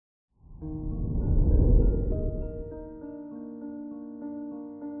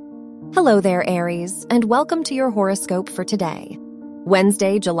Hello there, Aries, and welcome to your horoscope for today,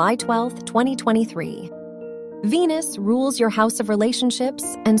 Wednesday, July 12th, 2023. Venus rules your house of relationships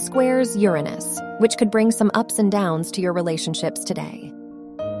and squares Uranus, which could bring some ups and downs to your relationships today.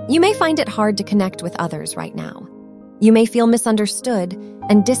 You may find it hard to connect with others right now. You may feel misunderstood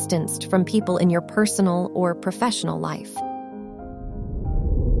and distanced from people in your personal or professional life.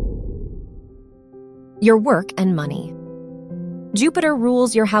 Your work and money. Jupiter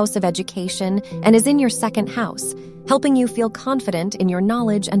rules your house of education and is in your second house, helping you feel confident in your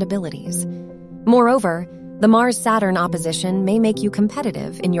knowledge and abilities. Moreover, the Mars-Saturn opposition may make you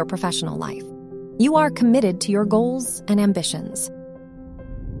competitive in your professional life. You are committed to your goals and ambitions.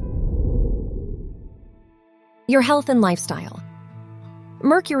 Your health and lifestyle.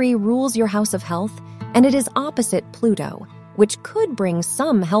 Mercury rules your house of health, and it is opposite Pluto, which could bring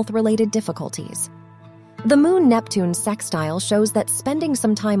some health-related difficulties. The Moon-Neptune sextile shows that spending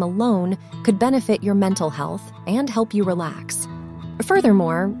some time alone could benefit your mental health and help you relax.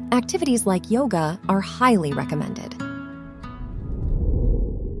 Furthermore, activities like yoga are highly recommended.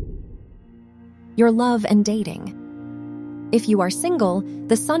 Your love and dating. If you are single,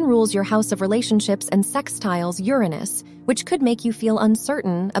 the Sun rules your house of relationships and sextiles Uranus, which could make you feel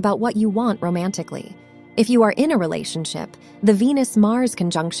uncertain about what you want romantically. If you are in a relationship, the Venus-Mars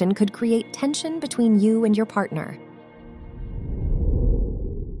conjunction could create tension between you and your partner.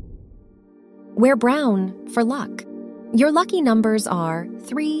 Wear brown for luck. Your lucky numbers are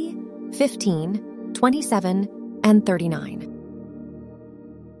 3, 15, 27, and 39.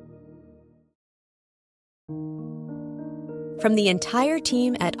 From the entire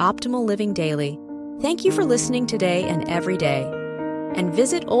team at Optimal Living Daily, thank you for listening today and every day. And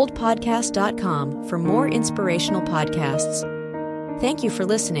visit oldpodcast.com for more inspirational podcasts. Thank you for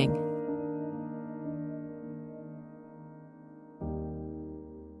listening.